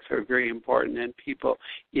aspects are very important, and people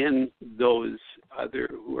in those other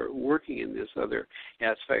who are working in this other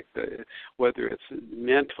aspect, whether it's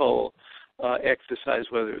mental exercise,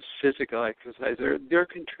 whether it's physical exercise, they're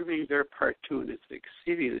contributing their part too, and it's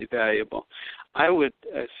exceedingly valuable. I would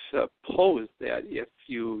suppose that if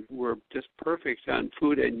you were just perfect on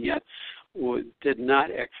food and yet did not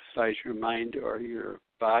exercise your mind or your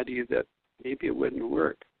body, that maybe it wouldn't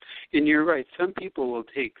work. And you're right, some people will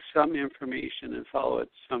take some information and follow it,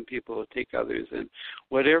 some people will take others, and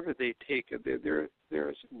whatever they take,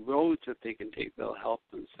 there's roads that they can take that'll help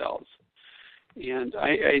themselves. And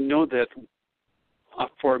I know that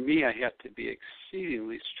for me, I have to be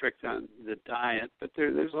exceedingly strict on the diet, but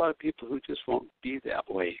there's a lot of people who just won't be that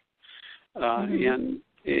way. And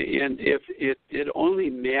if it only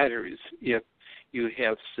matters if you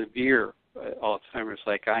have severe Alzheimer's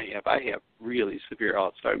like I have. I have really severe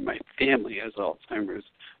Alzheimer's. My family has Alzheimer's.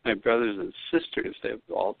 My brothers and sisters have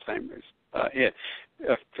Alzheimer's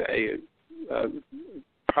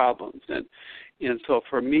problems, and so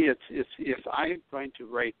for me, it's if I'm going to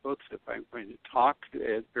write books, if I'm going to talk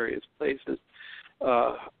at various places,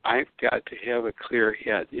 I've got to have a clear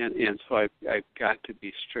head, and so I've got to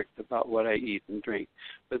be strict about what I eat and drink.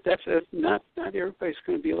 But that's not everybody's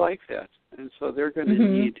going to be like that, and so they're going to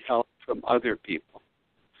need help from other people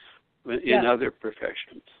in other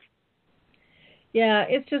professions. Yeah,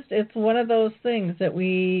 it's one of those things that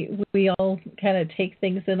we all kind of take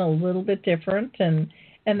things in a little bit different,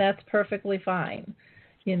 and that's perfectly fine.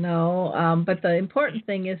 But the important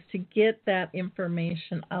thing is to get that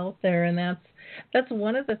information out there, and that's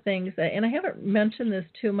one of the things that, and I haven't mentioned this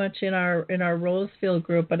too much in our Rosefield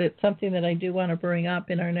group, but it's something that I do want to bring up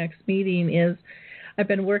in our next meeting. Is I've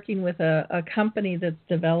been working with a company that's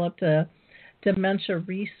developed a dementia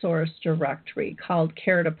resource directory called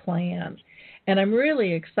Care to Plan, and I'm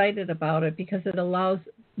really excited about it because it allows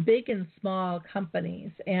big and small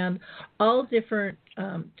companies and all different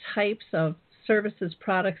types of services,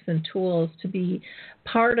 products, and tools to be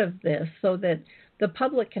part of this so that the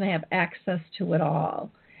public can have access to it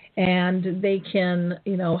all. And they can,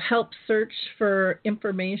 help search for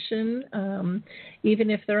information,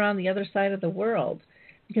 even if they're on the other side of the world,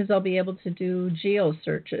 because they'll be able to do geo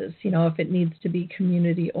searches, if it needs to be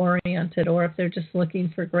community oriented, or if they're just looking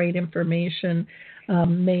for great information.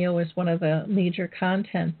 Mayo is one of the major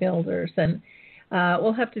content builders, and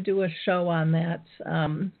we'll have to do a show on that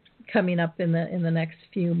coming up in the next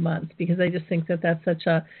few months, because I just think that that's such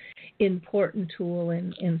a important tool,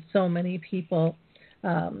 and so many people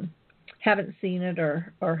haven't seen it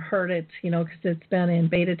or heard it, because it's been in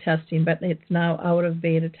beta testing, but it's now out of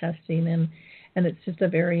beta testing, and it's just a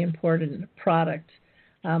very important product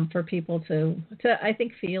for people to I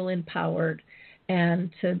think feel empowered, and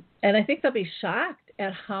I think they'll be shocked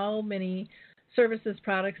at how many services,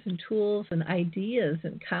 products, and tools and ideas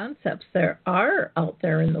and concepts there are out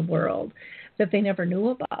there in the world that they never knew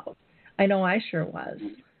about. I know I sure was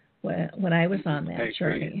when I was on that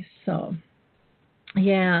journey. So,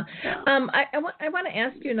 yeah. I want to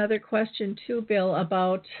ask you another question too, Bill,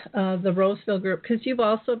 about the Roseville group, because you've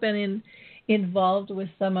also been involved with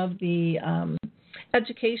some of the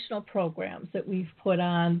educational programs that we've put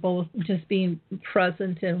on, both just being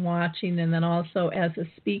present and watching, and then also as a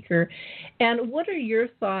speaker. And what are your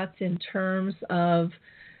thoughts in terms of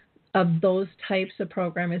those types of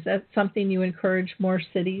programs? Is that something you encourage more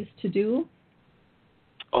cities to do?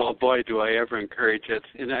 Oh boy, do I ever encourage it!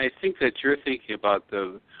 And I think that you're thinking about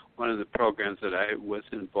one of the programs that I was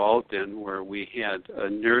involved in, where we had a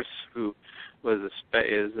nurse who was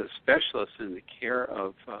is a specialist in the care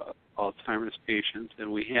of Alzheimer's patients, and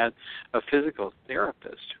we had a physical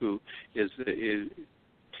therapist who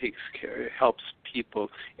takes care, helps people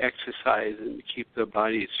exercise and keep their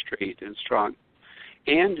bodies straight and strong,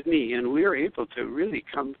 and me, and we were able to really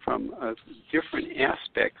come from different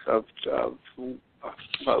aspects of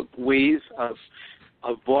ways of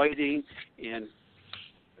avoiding and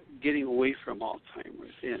getting away from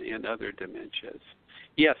Alzheimer's and other dementias.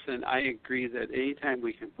 Yes, and I agree that anytime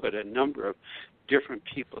we can put a number of different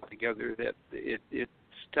people together, that it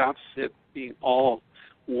stops it being all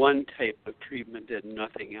one type of treatment and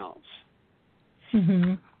nothing else.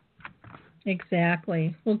 Mm-hmm.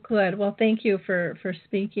 Exactly. Well, good. Well, thank you for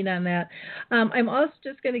speaking on that. I'm also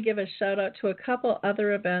just going to give a shout out to a couple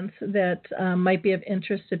other events that might be of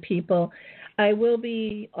interest to people. I will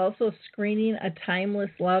be also screening A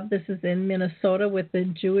Timeless Love. This is in Minnesota with the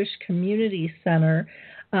Jewish Community Center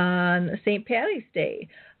on St. Patty's Day,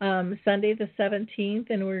 Sunday the 17th,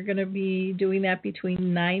 and we're going to be doing that between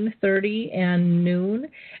 9:30 and noon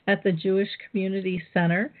at the Jewish Community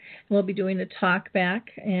Center. And we'll be doing a talk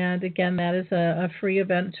back, and again, that is a free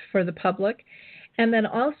event for the public. And then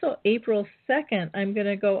also April 2nd, I'm going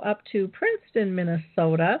to go up to Princeton,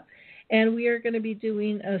 Minnesota, and we are going to be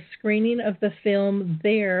doing a screening of the film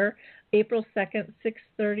there, April 2nd,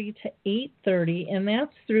 6:30 to 8:30, and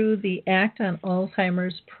that's through the Act on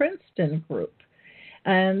Alzheimer's Princeton group.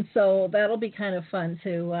 And so that'll be kind of fun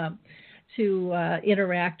to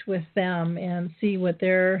interact with them and see what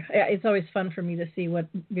it's always fun for me to see what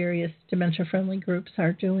various dementia-friendly groups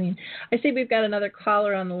are doing. I see we've got another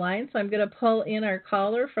caller on the line, so I'm going to pull in our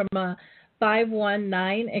caller from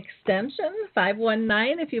 519 extension.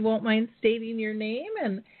 519, if you won't mind stating your name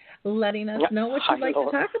and letting us know what you'd like to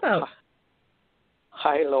talk about.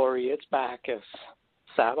 Hi, Lori. It's Bacchus.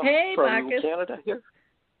 Saba hey, from Bacchus. Canada here.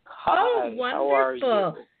 Hi, wonderful. How are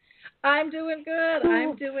you? I'm doing good.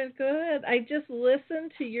 I'm doing good. I just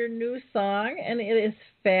listened to your new song, and it is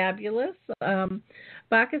fabulous.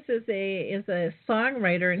 Bacchus is a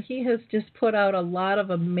songwriter, and he has just put out a lot of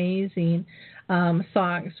amazing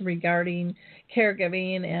songs regarding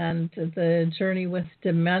caregiving and the journey with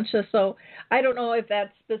dementia. So I don't know if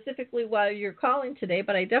that's specifically why you're calling today,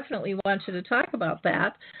 but I definitely want you to talk about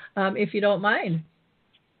that, if you don't mind.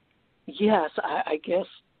 Yes, I guess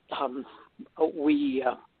we,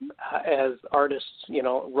 as artists,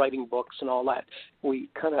 writing books and all that, we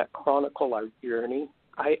kind of chronicle our journey.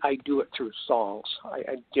 I do it through songs.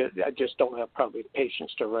 I just don't have probably the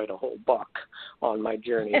patience to write a whole book on my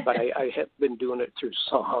journey, but I have been doing it through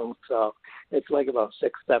songs. So it's like about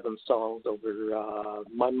 6-7 songs over.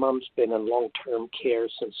 My mom's been in long-term care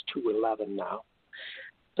since 2011 now.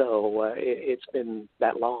 So it's been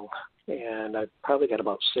that long. And I've probably got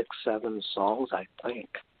about 6-7 songs, I think.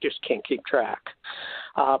 Just can't keep track.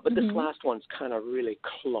 But this last one's kind of really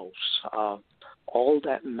close. All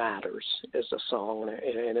That Matters is a song,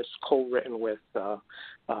 and it's co-written with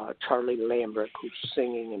Charlie Lambert, who's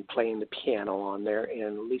singing and playing the piano on there,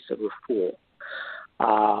 and Lisa Raffoul.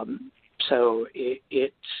 So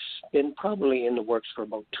it's been probably in the works for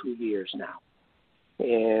about 2 years now.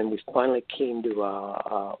 And we finally came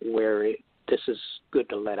to where this is good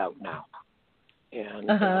to let out now. And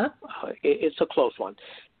it's a close one.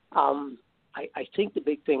 I think the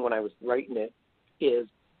big thing when I was writing it is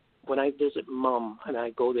when I visit Mom, and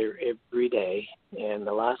I go there every day, and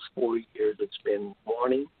the last 4 years it's been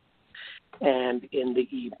morning and in the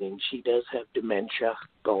evening. She does have dementia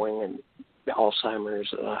going and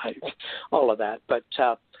Alzheimer's, all of that. But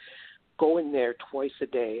going there twice a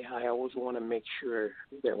day, I always want to make sure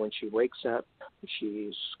that when she wakes up,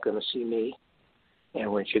 she's going to see me.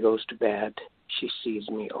 And when she goes to bed, she sees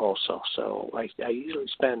me also. So I usually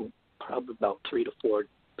spend probably about 3 to 4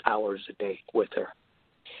 hours a day with her.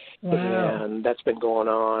 Wow. And that's been going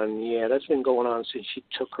on. Yeah, that's been going on since she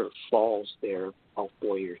took her falls there about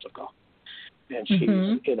 4 years ago. And she's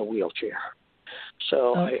in a wheelchair.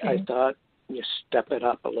 So I thought, you step it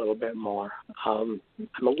up a little bit more. I'm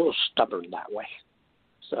a little stubborn that way.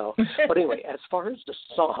 So, but anyway, as far as the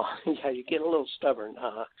song, yeah, you get a little stubborn.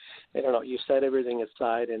 I don't know, you set everything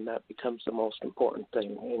aside, and that becomes the most important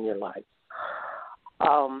thing in your life.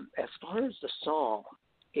 As far as the song,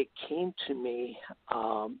 it came to me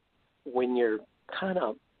when you're kind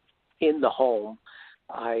of in the home.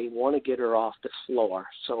 I want to get her off the floor,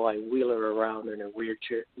 so I wheel her around in a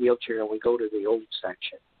wheelchair, and we go to the old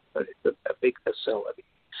section. But it's a big facility.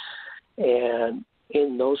 And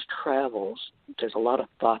in those travels, there's a lot of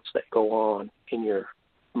thoughts that go on in your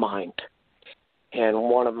mind. And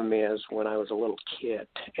one of them is when I was a little kid,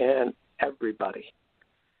 and everybody,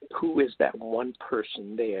 who is that one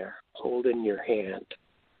person there holding your hand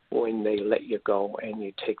when they let you go and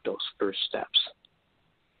you take those first steps?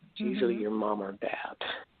 It's usually your mom or dad.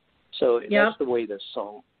 So that's the way this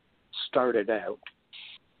song started out.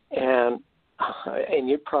 And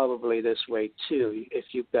you're probably this way too. If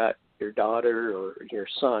you've got your daughter or your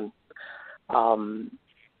son,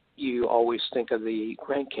 you always think of the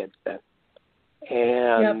grandkids then.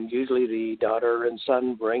 And usually the daughter and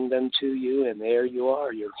son bring them to you, and there you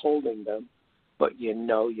are, you're holding them, but you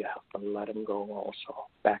have to let them go also,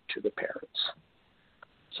 back to the parents.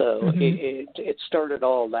 So it started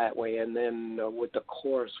all that way, and then with the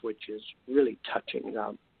chorus, which is really touching,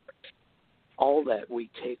 all that we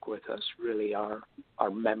take with us really are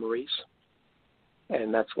our memories,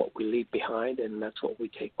 and that's what we leave behind, and that's what we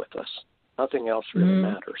take with us. Nothing else really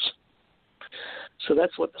matters. So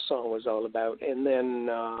that's what the song was all about. And then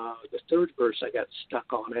the third verse, I got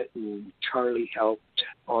stuck on it, and Charlie helped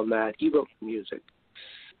on that. He wrote the music.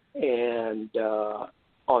 And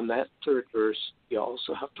on that third verse, you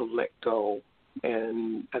also have to let go.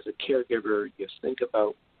 And as a caregiver, you think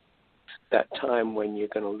about that time when you're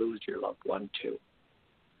going to lose your loved one too.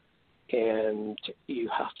 And you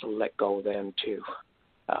have to let go then too.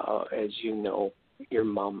 As you know, your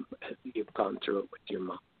mom, you've gone through it with your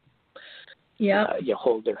mom. Yeah. You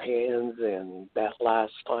hold their hands, and that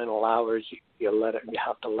last final hours, you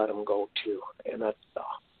have to let them go too. And that's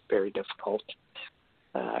very difficult.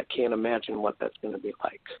 I can't imagine what that's going to be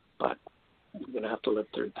like, but you're going to have to live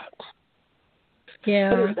through that. Yeah.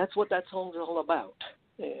 But anyway, that's what that song's all about.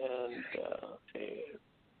 And it's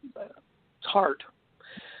hard.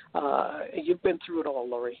 You've been through it all,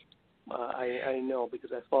 Lori. I know,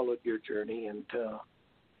 because I followed your journey, and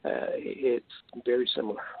it's very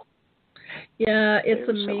similar. Yeah, it's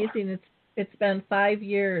very amazing. It's been 5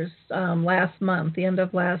 years last month, the end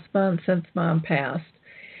of last month, since Mom passed.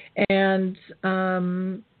 And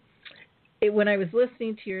when I was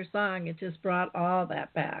listening to your song, it just brought all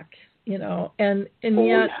that back, and Oh, yet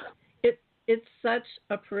yeah. it's such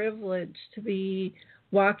a privilege to be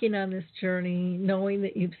walking on this journey, knowing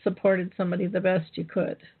that you've supported somebody the best you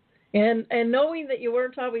could. And knowing that you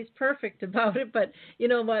weren't always perfect about it, but you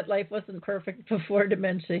know what, life wasn't perfect before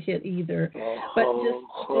dementia hit either. But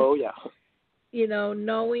yeah.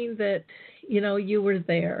 Knowing that you were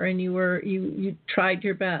there and you tried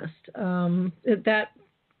your best. That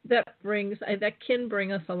can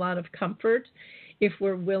bring us a lot of comfort if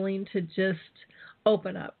we're willing to just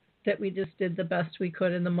open up. That we just did the best we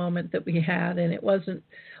could in the moment that we had, and it wasn't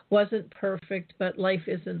perfect, but life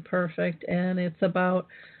isn't perfect, and it's about.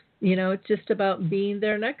 It's just about being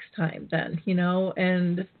there next time then,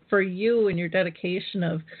 and for you and your dedication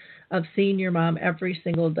of seeing your mom every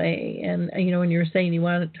single day. And, when you were saying you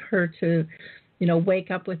wanted her to,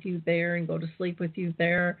 wake up with you there and go to sleep with you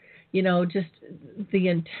there, just the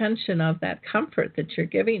intention of that comfort that you're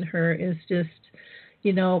giving her is just,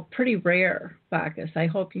 pretty rare, Bacchus. I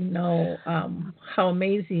hope you know how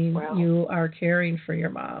amazing you are caring for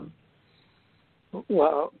your mom.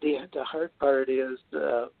 Well, the hard part is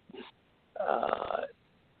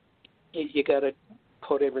you got to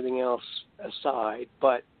put everything else aside,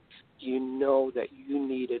 but you know that you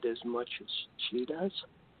need it as much as she does.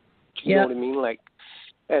 Do you know what I mean? Like,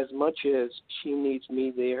 as much as she needs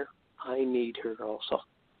me there, I need her also.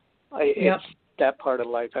 It's that part of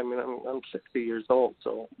life. I mean, I'm 60 years old,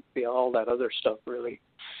 so all that other stuff really,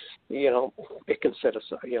 it can set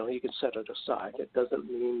aside. You can set it aside. It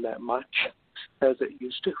doesn't mean that much as it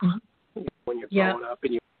used to when you're growing up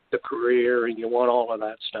and you want the career and you want all of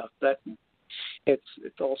that stuff. That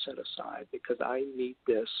it's all set aside because I need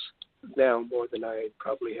this now more than I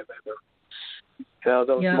probably have ever.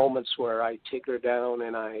 Those moments where I take her down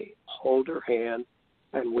and I hold her hand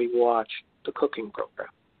and we watch the cooking program.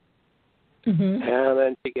 Mm-hmm. And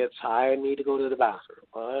then she gets, I need to go to the bathroom.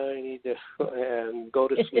 I need to and go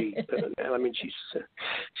to sleep. and I mean,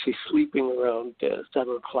 she's sleeping around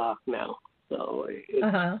 7:00 now. So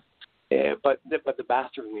but the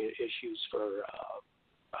bathroom issues for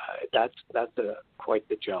that's quite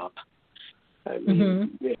the job. I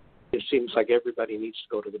mean, it seems like everybody needs to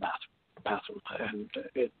go to the bathroom, and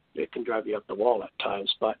it can drive you up the wall at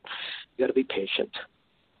times. But you got to be patient.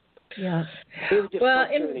 Yeah. Well,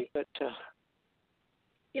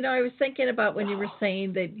 I was thinking about when you were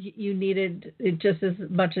saying that you needed it just as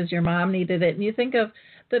much as your mom needed it. And you think of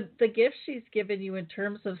the gifts she's given you in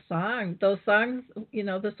terms of song. Those songs,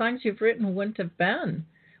 the songs you've written wouldn't have been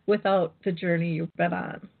without the journey you've been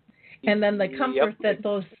on. And then the comfort that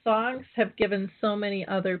those songs have given so many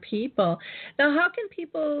other people. Now, how can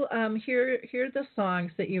people hear the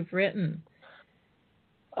songs that you've written?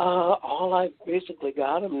 All I've basically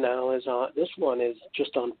got them now is this one is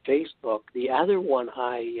just on Facebook. The other one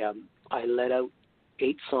I let out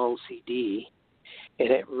 8-song CD, and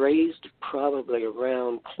it raised probably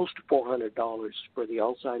around close to $400 for the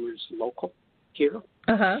Alzheimer's local here.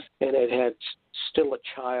 And it had Still a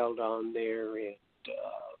Child on there, and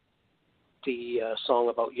the song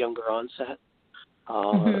about younger onset,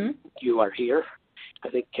 You Are Here. I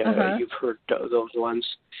think you've heard those ones.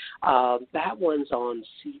 That one's on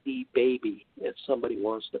CD Baby if somebody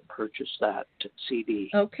wants to purchase that CD.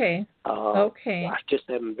 Okay. I just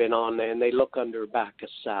haven't been on there, and they look under Bacchus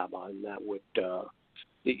Saba, and that would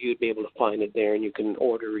you'd be able to find it there, and you can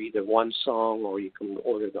order either one song or you can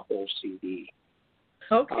order the whole CD.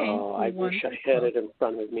 Okay. I wish I had it in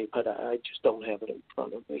front of me, but I just don't have it in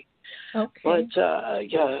front of me. Okay. But,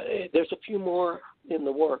 there's a few more in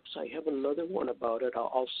the works. I have another one about it.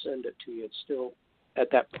 I'll send it to you. It's still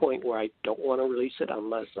at that point where I don't want to release it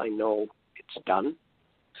unless I know it's done.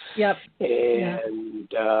 Yep. And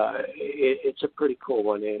it's a pretty cool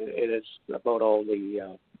one. It is about all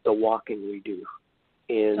the walking we do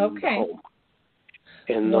in the home.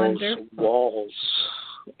 And those walls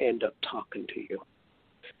end up talking to you.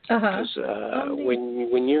 Because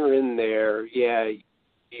when you're in there,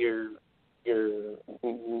 you're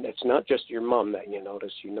it's not just your mom that you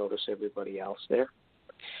notice everybody else there.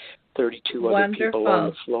 32 other people on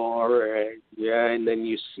the floor, and then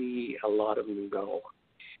you see a lot of them go.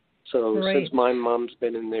 So since my mom's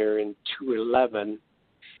been in there in 2011,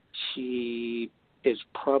 she is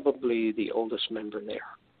probably the oldest member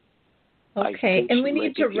there. Okay, and we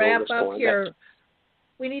need to wrap up here.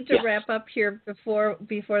 We need to wrap up here before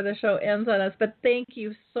the show ends on us. But thank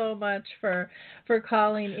you so much for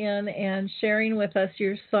calling in and sharing with us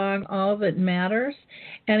your song, All That Matters.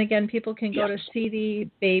 And again, people can go to CD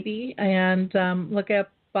Baby and look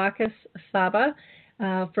up Bacchus Saba.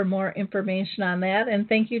 for more information on that. And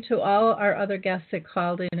thank you to all our other guests that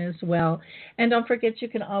called in as well. And don't forget, you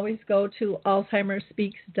can always go to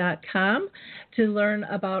alzheimerspeaks.com to learn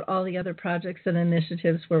about all the other projects and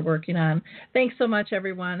initiatives we're working on. Thanks so much,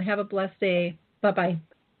 everyone. Have a blessed day. Bye-bye.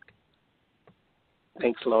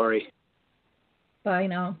 Thanks, Lori. Bye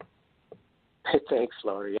now. Thanks,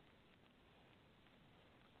 Lori.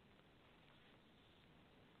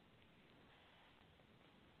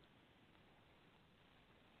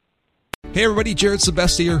 Hey everybody, Jared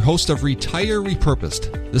Sebeste here, host of Retire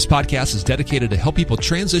Repurposed. This podcast is dedicated to help people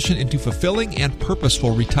transition into fulfilling and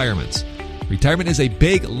purposeful retirements. Retirement is a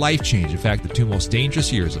big life change. In fact, the two most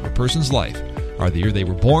dangerous years of a person's life are the year they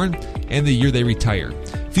were born and the year they retire.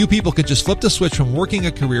 Few people can just flip the switch from working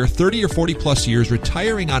a career 30 or 40 plus years,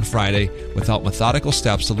 retiring on Friday, without methodical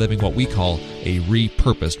steps to living what we call a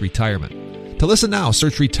repurposed retirement. To listen now,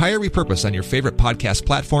 search Retire Repurposed on your favorite podcast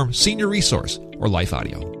platform, Senior Resource, or Life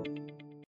Audio.